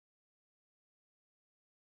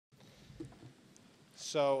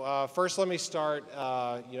First let me start,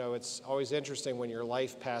 it's always interesting when your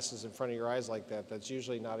life passes in front of your eyes like that. That's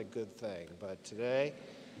usually not a good thing. But today,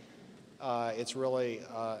 it's really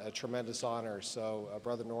a tremendous honor. So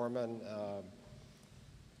Brother Norman,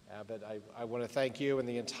 Abbott, I want to thank you and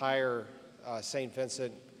the entire St.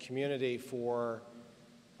 Vincent community for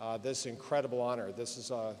this incredible honor. This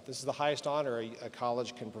is the highest honor a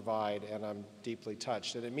college can provide, and I'm deeply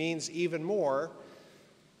touched. And it means even more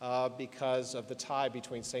because of the tie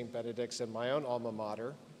between St. Benedict's and my own alma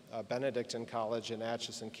mater, Benedictine College in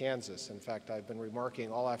Atchison, Kansas. In fact, I've been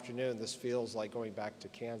remarking all afternoon, this feels like going back to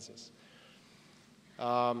Kansas.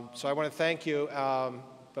 So I want to thank you,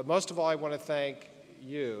 but most of all, I want to thank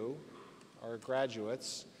you, our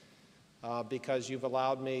graduates, because you've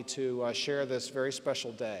allowed me to share this very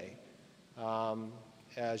special day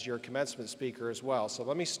as your commencement speaker as well. So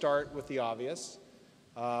let me start with the obvious.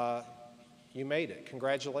 You made it.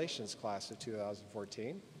 Congratulations, class of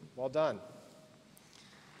 2014. Well done.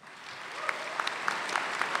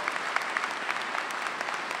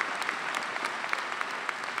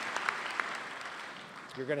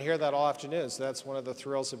 You're going to hear that all afternoon, so that's one of the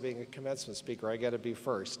thrills of being a commencement speaker. I get to be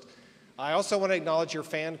first. I also want to acknowledge your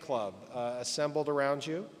fan club assembled around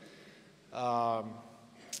you.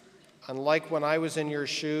 Unlike when I was in your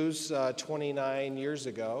shoes 29 years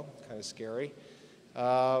ago, kind of scary,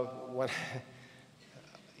 when,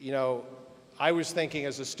 I was thinking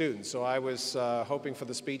as a student, so I was hoping for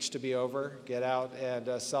the speech to be over, get out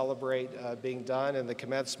and celebrate being done and the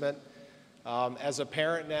commencement. As a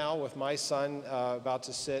parent now, with my son about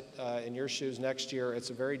to sit in your shoes next year, it's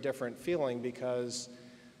a very different feeling because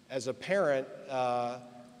as a parent,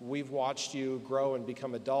 we've watched you grow and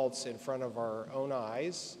become adults in front of our own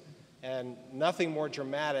eyes, and nothing more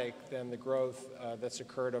dramatic than the growth that's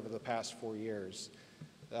occurred over the past 4 years.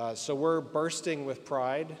 So we're bursting with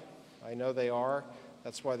pride. I know they are.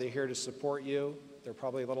 That's why they're here to support you. They're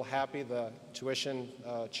probably a little happy the tuition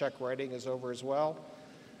check writing is over as well.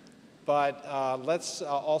 But let's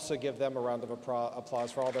also give them a round of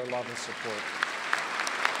applause for all their love and support.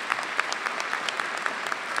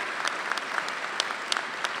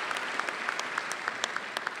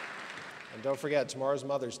 And don't forget, tomorrow's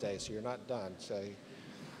Mother's Day, so you're not done.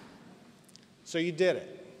 So you did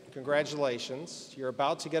it. Congratulations. You're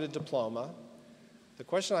about to get a diploma. The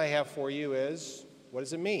question I have for you is, what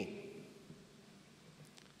does it mean?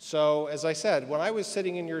 So, as I said, when I was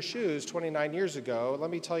sitting in your shoes 29 years ago, let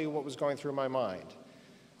me tell you what was going through my mind.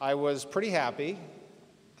 I was pretty happy,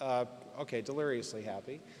 deliriously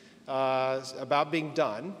happy, about being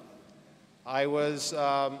done. I was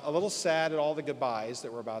a little sad at all the goodbyes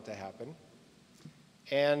that were about to happen.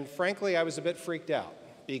 And frankly, I was a bit freaked out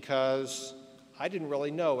because I didn't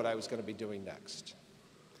really know what I was going to be doing next.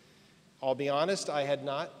 I'll be honest, I had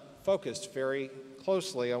not focused very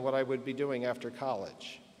closely on what I would be doing after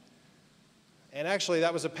college. And actually,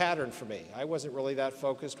 that was a pattern for me. I wasn't really that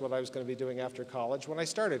focused what I was going to be doing after college when I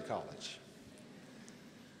started college.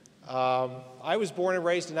 I was born and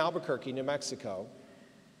raised in Albuquerque, New Mexico.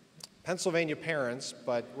 Pennsylvania parents,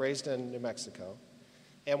 but raised in New Mexico,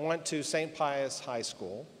 and went to St. Pius High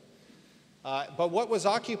School. But what was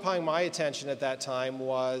occupying my attention at that time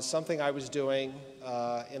was something I was doing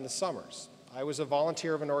in the summers. I was a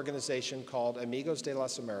volunteer of an organization called Amigos de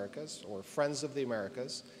las Americas, or Friends of the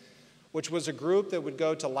Americas, which was a group that would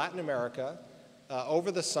go to Latin America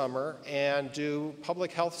over the summer and do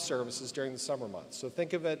public health services during the summer months. So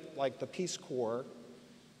think of it like the Peace Corps,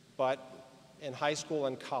 but in high school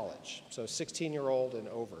and college, so 16-year-old and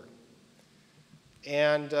over.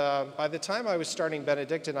 And by the time I was starting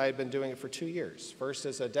Benedictine, I had been doing it for 2 years. First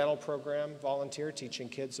as a dental program volunteer, teaching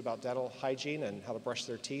kids about dental hygiene and how to brush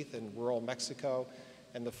their teeth in rural Mexico.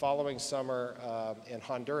 And the following summer in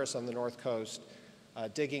Honduras on the North Coast,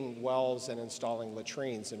 digging wells and installing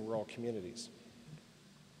latrines in rural communities.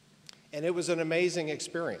 And it was an amazing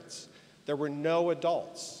experience. There were no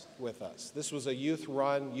adults with us. This was a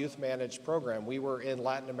youth-run, youth-managed program. We were in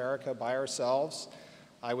Latin America by ourselves.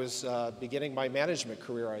 I was beginning my management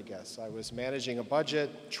career, I guess. I was managing a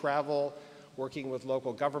budget, travel, working with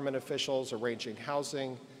local government officials, arranging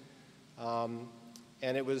housing, and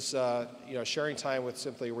it was sharing time with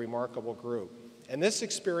simply a remarkable group. And this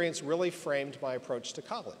experience really framed my approach to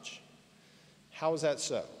college. How is that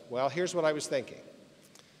so? Well, here's what I was thinking.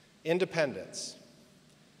 Independence.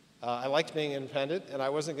 I liked being independent, and I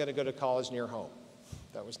wasn't going to go to college near home.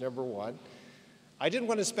 That was number one. I didn't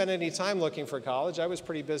want to spend any time looking for college. I was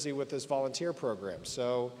pretty busy with this volunteer program.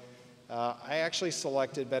 So I actually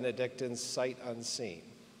selected Benedictine's Sight Unseen.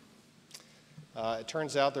 It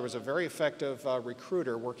turns out there was a very effective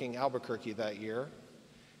recruiter working Albuquerque that year.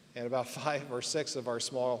 And about 5 or 6 of our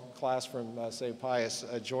small class from St. Pius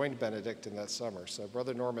joined Benedictine that summer. So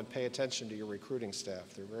Brother Norman, pay attention to your recruiting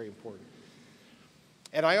staff. They're very important.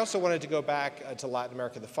 And I also wanted to go back to Latin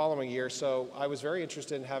America the following year, so I was very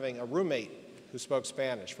interested in having a roommate who spoke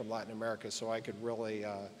Spanish from Latin America so I could really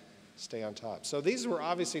stay on top. So these were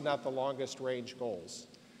obviously not the longest range goals,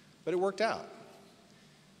 but it worked out.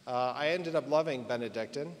 I ended up loving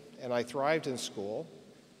Benedictine, and I thrived in school,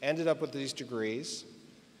 ended up with these degrees.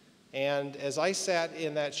 And as I sat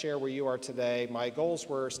in that chair where you are today, my goals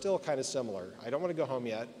were still kind of similar. I don't want to go home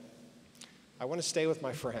yet. I want to stay with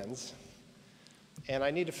my friends. And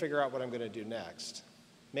I need to figure out what I'm going to do next.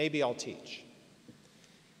 Maybe I'll teach.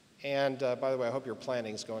 And by the way, I hope your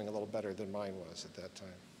planning is going a little better than mine was at that time.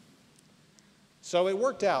 So it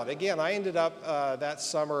worked out. Again, I ended up that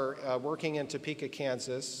summer working in Topeka,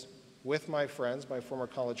 Kansas with my friends, my former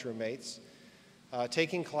college roommates,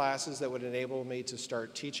 taking classes that would enable me to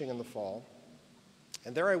start teaching in the fall.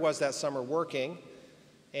 And there I was that summer working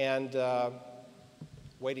and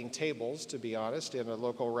waiting tables, to be honest, in a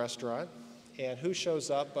local restaurant. And who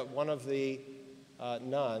shows up but one of the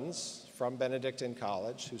nuns from Benedictine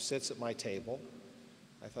College who sits at my table.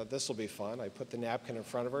 I thought, this will be fun. I put the napkin in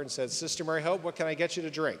front of her and said, Sister Mary Hope, what can I get you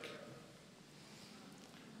to drink?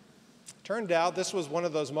 Turned out this was one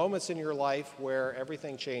of those moments in your life where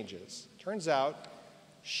everything changes. Turns out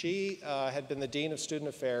she had been the Dean of Student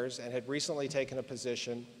Affairs and had recently taken a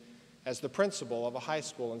position as the principal of a high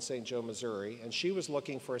school in St. Joe, Missouri, and she was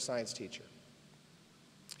looking for a science teacher.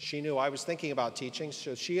 She knew I was thinking about teaching,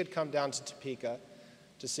 so she had come down to Topeka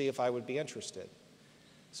to see if I would be interested.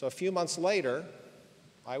 So a few months later,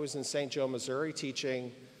 I was in St. Joe, Missouri,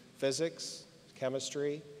 teaching physics,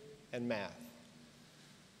 chemistry, and math.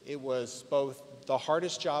 It was both the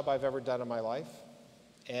hardest job I've ever done in my life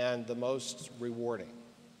and the most rewarding.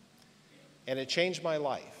 And it changed my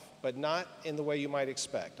life, but not in the way you might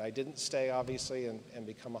expect. I didn't stay, obviously, and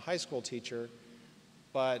become a high school teacher,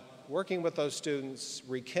 but working with those students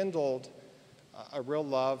rekindled a real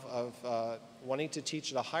love of wanting to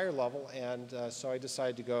teach at a higher level, and so I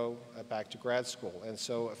decided to go back to grad school. And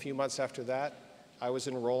so a few months after that, I was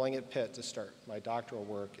enrolling at Pitt to start my doctoral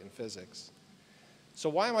work in physics. So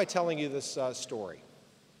why am I telling you this story?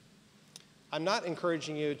 I'm not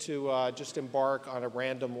encouraging you to just embark on a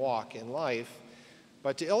random walk in life,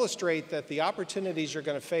 but to illustrate that the opportunities you're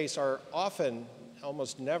going to face are often,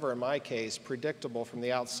 almost never in my case, predictable from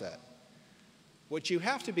the outset. What you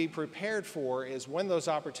have to be prepared for is when those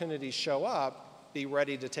opportunities show up, be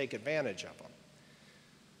ready to take advantage of them.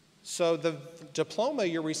 So the diploma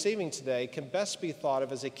you're receiving today can best be thought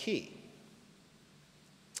of as a key.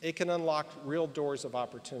 It can unlock real doors of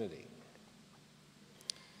opportunity.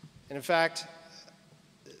 And in fact,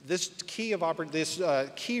 this key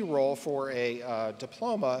role for a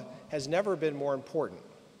diploma has never been more important.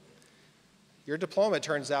 Your diploma, it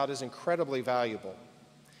turns out, is incredibly valuable.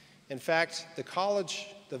 In fact,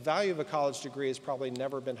 the value of a college degree has probably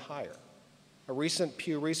never been higher. A recent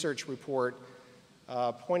Pew Research report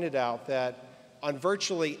pointed out that on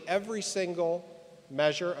virtually every single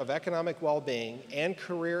measure of economic well-being and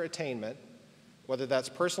career attainment, whether that's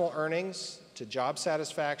personal earnings to job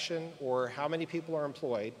satisfaction or how many people are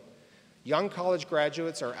employed, young college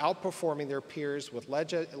graduates are outperforming their peers with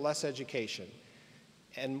less education.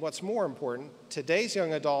 And what's more important, today's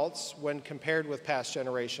young adults, when compared with past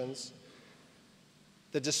generations,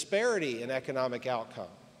 the disparity in economic outcome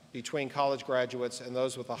between college graduates and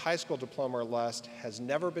those with a high school diploma or less has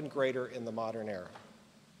never been greater in the modern era.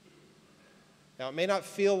 Now, it may not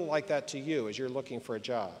feel like that to you as you're looking for a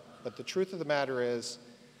job, but the truth of the matter is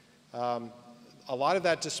a lot of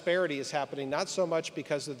that disparity is happening not so much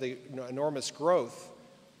because of the enormous growth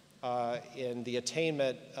in the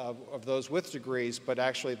attainment of those with degrees, but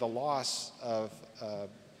actually the loss of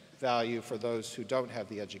value for those who don't have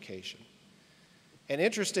the education. And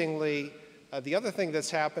interestingly, the other thing that's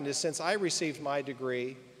happened is since I received my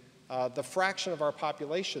degree, the fraction of our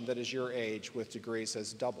population that is your age with degrees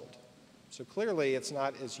has doubled. So clearly it's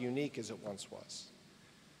not as unique as it once was.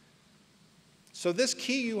 So this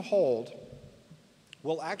key you hold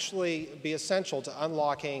will actually be essential to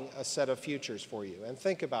unlocking a set of futures for you. And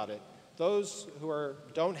think about it. Those who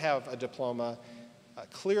don't have a diploma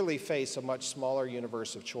clearly face a much smaller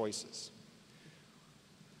universe of choices.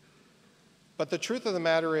 But the truth of the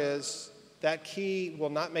matter is that key will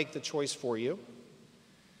not make the choice for you.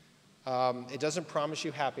 It doesn't promise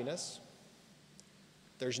you happiness.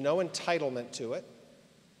 There's no entitlement to it.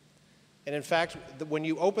 And in fact, when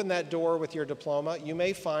you open that door with your diploma, you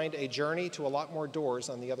may find a journey to a lot more doors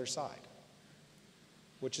on the other side,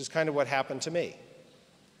 which is kind of what happened to me.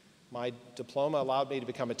 My diploma allowed me to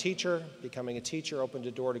become a teacher. Becoming a teacher opened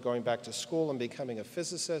a door to going back to school and becoming a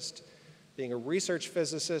physicist. Being a research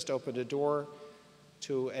physicist opened a door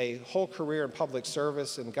to a whole career in public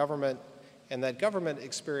service and government, and that government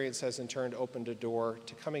experience has in turn opened a door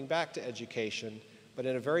to coming back to education, but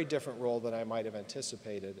in a very different role than I might have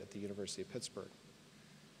anticipated at the University of Pittsburgh.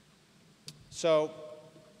 So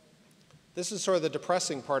this is sort of the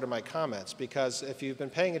depressing part of my comments, because if you've been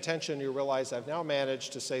paying attention, you realize I've now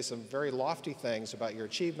managed to say some very lofty things about your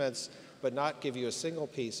achievements, but not give you a single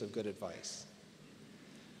piece of good advice.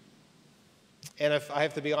 And if I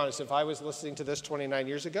have to be honest, if I was listening to this 29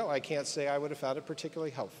 years ago, I can't say I would have found it particularly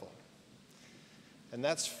helpful. And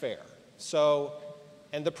that's fair. So,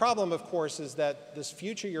 and the problem, of course, is that this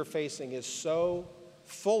future you're facing is so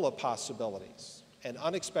full of possibilities and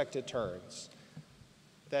unexpected turns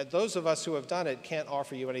that those of us who have done it can't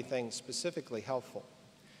offer you anything specifically helpful.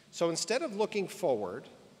 So instead of looking forward,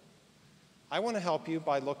 I want to help you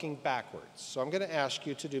by looking backwards. So I'm going to ask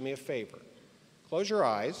you to do me a favor. Close your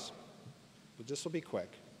eyes. This will be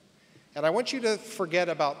quick. And I want you to forget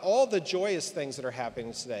about all the joyous things that are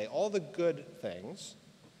happening today, all the good things.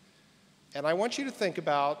 And I want you to think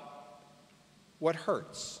about what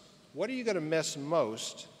hurts. What are you going to miss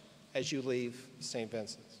most as you leave St.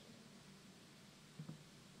 Vincent's?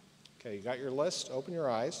 Okay, you got your list? Open your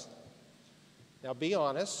eyes. Now be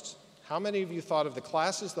honest. How many of you thought of the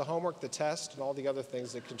classes, the homework, the test, and all the other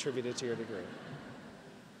things that contributed to your degree?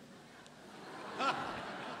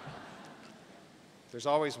 There's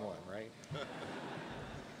always one, right?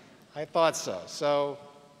 I thought so. So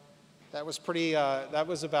that was that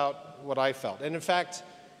was about what I felt. And in fact,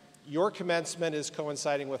 your commencement is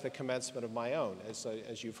coinciding with a commencement of my own.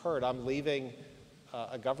 As you've heard, I'm leaving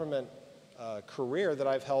a government career that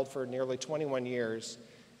I've held for nearly 21 years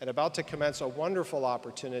and about to commence a wonderful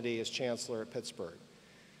opportunity as chancellor at Pittsburgh.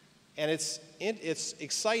 And it's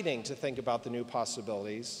exciting to think about the new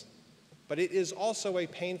possibilities, but it is also a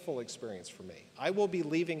painful experience for me. I will be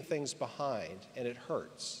leaving things behind, and it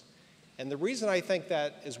hurts. And the reason I think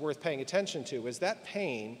that is worth paying attention to is that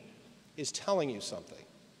pain is telling you something.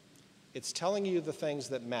 It's telling you the things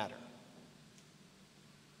that matter.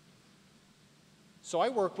 So I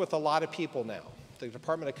work with a lot of people now. The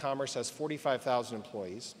Department of Commerce has 45,000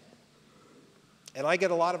 employees. And I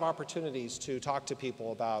get a lot of opportunities to talk to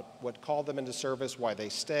people about what called them into service, why they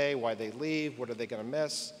stay, why they leave, what are they going to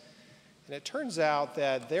miss. And it turns out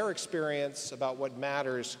that their experience about what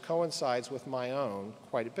matters coincides with my own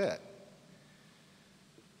quite a bit.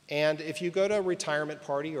 And if you go to a retirement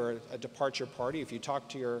party or a departure party, if you talk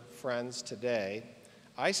to your friends today,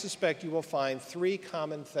 I suspect you will find three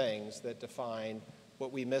common things that define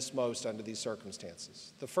what we miss most under these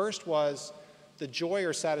circumstances. The first was the joy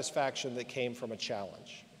or satisfaction that came from a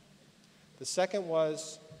challenge. The second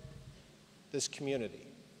was this community,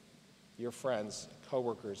 your friends,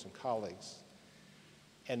 coworkers, and colleagues,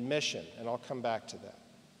 and mission, and I'll come back to that.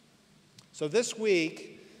 So this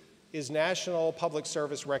week is National Public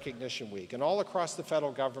Service Recognition Week, and all across the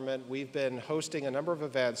federal government, we've been hosting a number of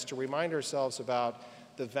events to remind ourselves about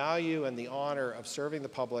the value and the honor of serving the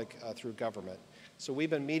public through government. So we've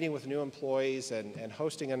been meeting with new employees and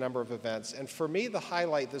hosting a number of events. And for me, the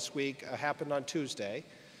highlight this week happened on Tuesday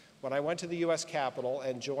when I went to the U.S. Capitol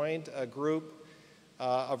and joined a group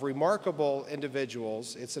of remarkable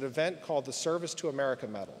individuals. It's an event called the Service to America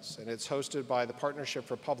Medals, and it's hosted by the Partnership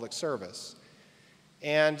for Public Service.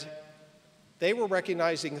 And they were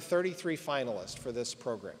recognizing 33 finalists for this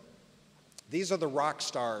program. These are the rock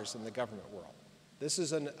stars in the government world. This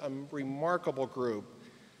is a remarkable group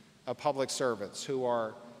of public servants who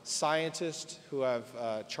are scientists who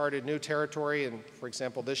have charted new territory, and for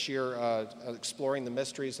example, this year exploring the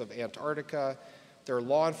mysteries of Antarctica. There are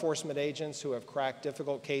law enforcement agents who have cracked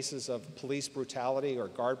difficult cases of police brutality or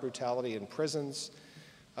guard brutality in prisons.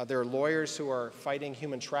 There are lawyers who are fighting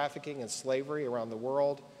human trafficking and slavery around the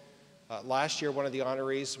world. Last year, one of the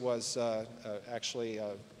honorees was actually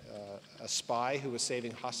a spy who was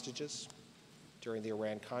saving hostages during the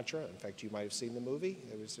Iran-Contra. In fact, you might have seen the movie.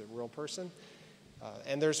 It was a real person.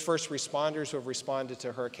 And there's first responders who have responded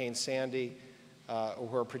to Hurricane Sandy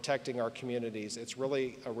who are protecting our communities. It's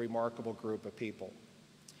really a remarkable group of people.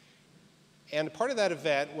 And part of that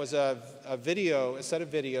event was a set of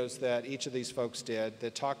videos that each of these folks did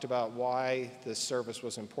that talked about why this service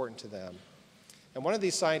was important to them. And one of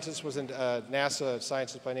these scientists was a NASA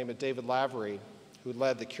scientist by the name of David Lavery, who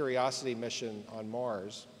led the Curiosity mission on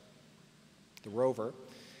Mars, the rover.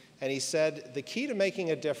 And he said, the key to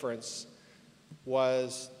making a difference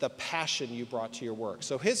was the passion you brought to your work.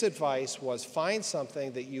 So his advice was find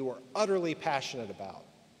something that you are utterly passionate about.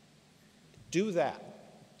 Do that.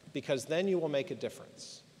 because then you will make a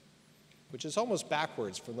difference, which is almost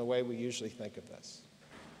backwards from the way we usually think of this.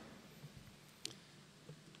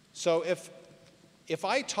 So if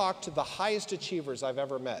I talk to the highest achievers I've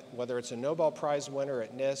ever met, whether it's a Nobel Prize winner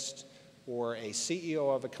at NIST or a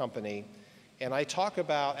CEO of a company, and I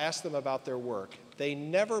ask them about their work, they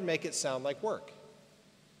never make it sound like work.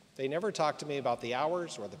 They never talk to me about the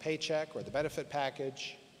hours or the paycheck or the benefit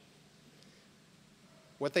package.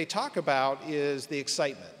 What they talk about is the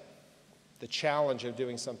excitement, the challenge of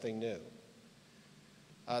doing something new,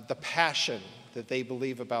 the passion that they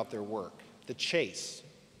believe about their work, the chase.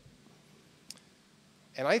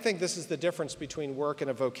 And I think this is the difference between work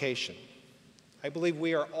and a vocation. I believe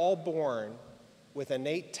we are all born with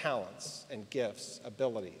innate talents and gifts,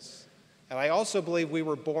 abilities. And I also believe we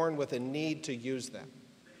were born with a need to use them.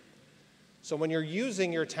 So when you're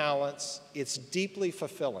using your talents, it's deeply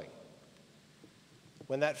fulfilling.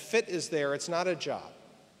 When that fit is there, it's not a job.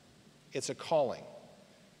 It's a calling.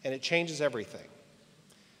 And it changes everything.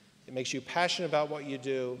 It makes you passionate about what you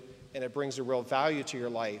do, and it brings a real value to your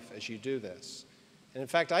life as you do this. And in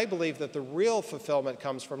fact, I believe that the real fulfillment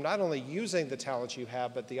comes from not only using the talents you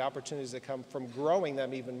have, but the opportunities that come from growing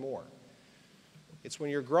them even more. It's when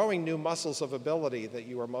you're growing new muscles of ability that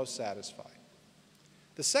you are most satisfied.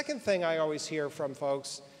 The second thing I always hear from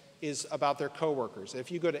folks is about their coworkers. If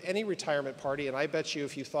you go to any retirement party, and I bet you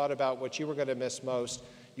if you thought about what you were going to miss most,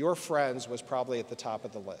 your friends was probably at the top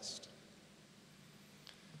of the list.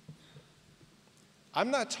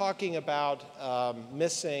 I'm not talking about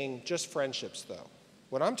missing just friendships, though.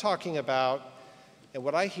 What I'm talking about, and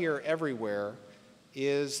what I hear everywhere,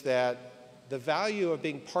 is that the value of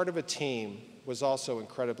being part of a team was also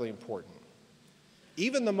incredibly important.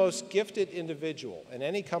 Even the most gifted individual in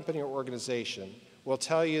any company or organization will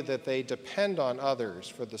tell you that they depend on others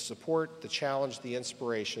for the support, the challenge, the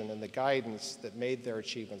inspiration, and the guidance that made their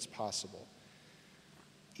achievements possible.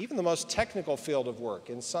 Even the most technical field of work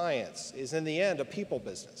in science is, in the end, a people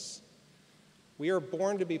business. We are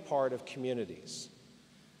born to be part of communities.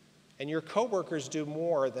 And your coworkers do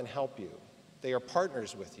more than help you. They are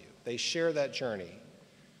partners with you. They share that journey.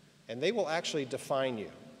 And they will actually define you.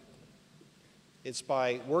 It's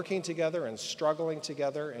by working together and struggling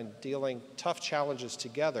together and dealing tough challenges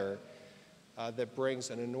together that brings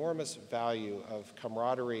an enormous value of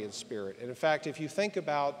camaraderie and spirit. And in fact, if you think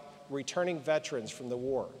about returning veterans from the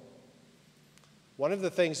war, one of the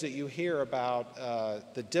things that you hear about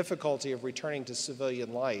the difficulty of returning to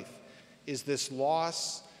civilian life is this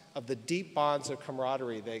loss of the deep bonds of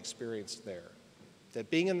camaraderie they experienced there. That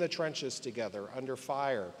being in the trenches together, under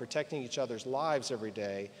fire, protecting each other's lives every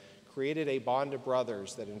day, created a bond of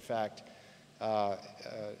brothers that, in fact,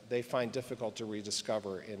 they find difficult to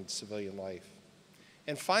rediscover in civilian life.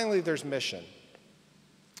 And finally, there's mission.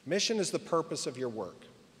 Mission is the purpose of your work.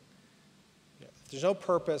 If there's no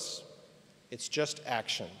purpose, it's just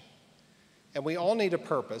action. And we all need a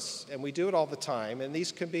purpose, and we do it all the time, and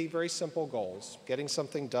these can be very simple goals, getting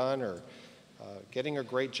something done or getting a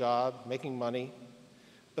great job, making money.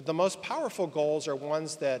 But the most powerful goals are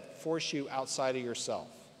ones that force you outside of yourself.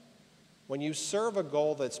 When you serve a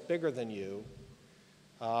goal that's bigger than you,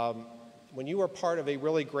 when you are part of a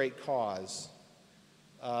really great cause,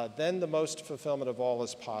 then the most fulfillment of all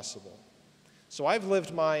is possible. So I've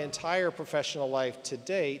lived my entire professional life to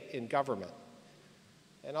date in government.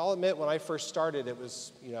 And I'll admit, when I first started, it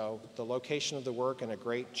was, the location of the work and a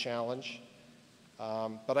great challenge.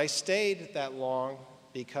 But I stayed that long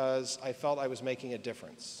because I felt I was making a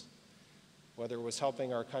difference. Whether it was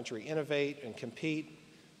helping our country innovate and compete,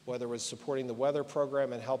 whether it was supporting the weather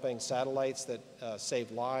program and helping satellites that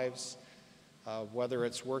save lives, whether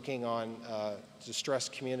it's working on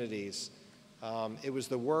distressed communities, it was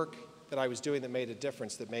the work that I was doing that made a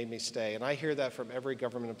difference that made me stay. And I hear that from every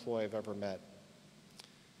government employee I've ever met.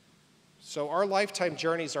 So our lifetime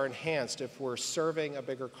journeys are enhanced if we're serving a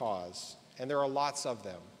bigger cause, and there are lots of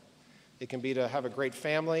them. It can be to have a great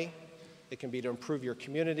family, it can be to improve your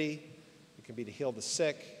community, it can be to heal the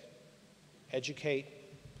sick, educate,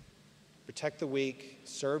 protect the weak,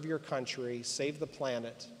 serve your country, save the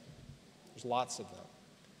planet. There's lots of them.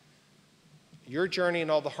 Your journey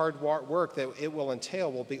and all the hard work that it will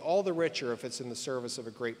entail will be all the richer if it's in the service of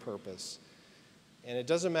a great purpose. And it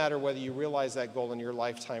doesn't matter whether you realize that goal in your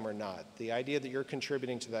lifetime or not. The idea that you're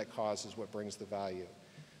contributing to that cause is what brings the value.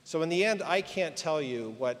 So in the end, I can't tell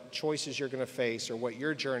you what choices you're going to face or what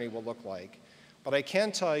your journey will look like. But I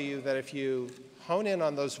can tell you that if you hone in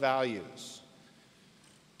on those values,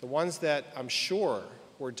 the ones that I'm sure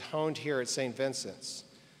were honed here at St. Vincent's.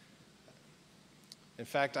 In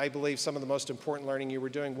fact, I believe some of the most important learning you were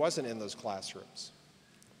doing wasn't in those classrooms.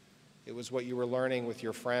 It was what you were learning with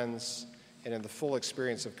your friends and in the full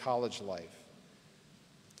experience of college life.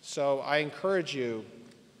 So I encourage you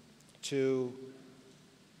to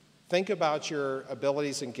think about your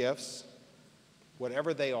abilities and gifts,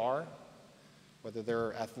 whatever they are, whether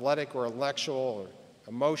they're athletic or intellectual or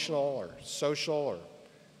emotional or social, or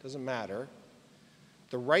doesn't matter.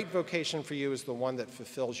 The right vocation for you is the one that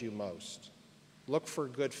fulfills you most. Look for a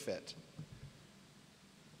good fit.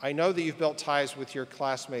 I know that you've built ties with your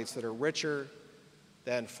classmates that are richer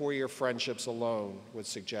than four-year friendships alone would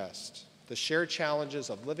suggest. The shared challenges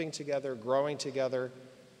of living together, growing together,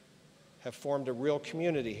 have formed a real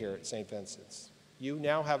community here at St. Vincent's. You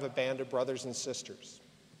now have a band of brothers and sisters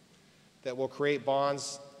that will create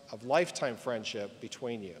bonds of lifetime friendship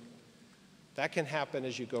between you. That can happen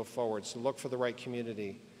as you go forward, so look for the right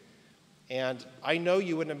community. And I know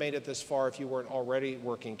you wouldn't have made it this far if you weren't already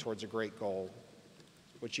working towards a great goal.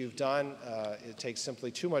 What you've done, it takes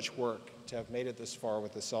simply too much work to have made it this far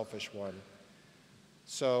with a selfish one.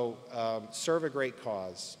 So serve a great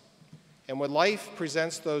cause. And when life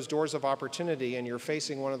presents those doors of opportunity and you're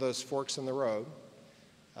facing one of those forks in the road,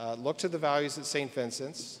 look to the values at St.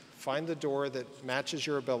 Vincent's, find the door that matches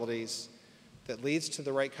your abilities, that leads to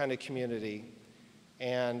the right kind of community,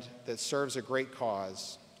 and that serves a great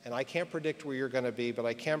cause. And I can't predict where you're going to be, but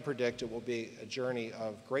I can predict it will be a journey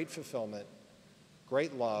of great fulfillment,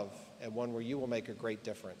 great love, and one where you will make a great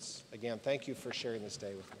difference. Again, thank you for sharing this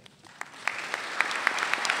day with me.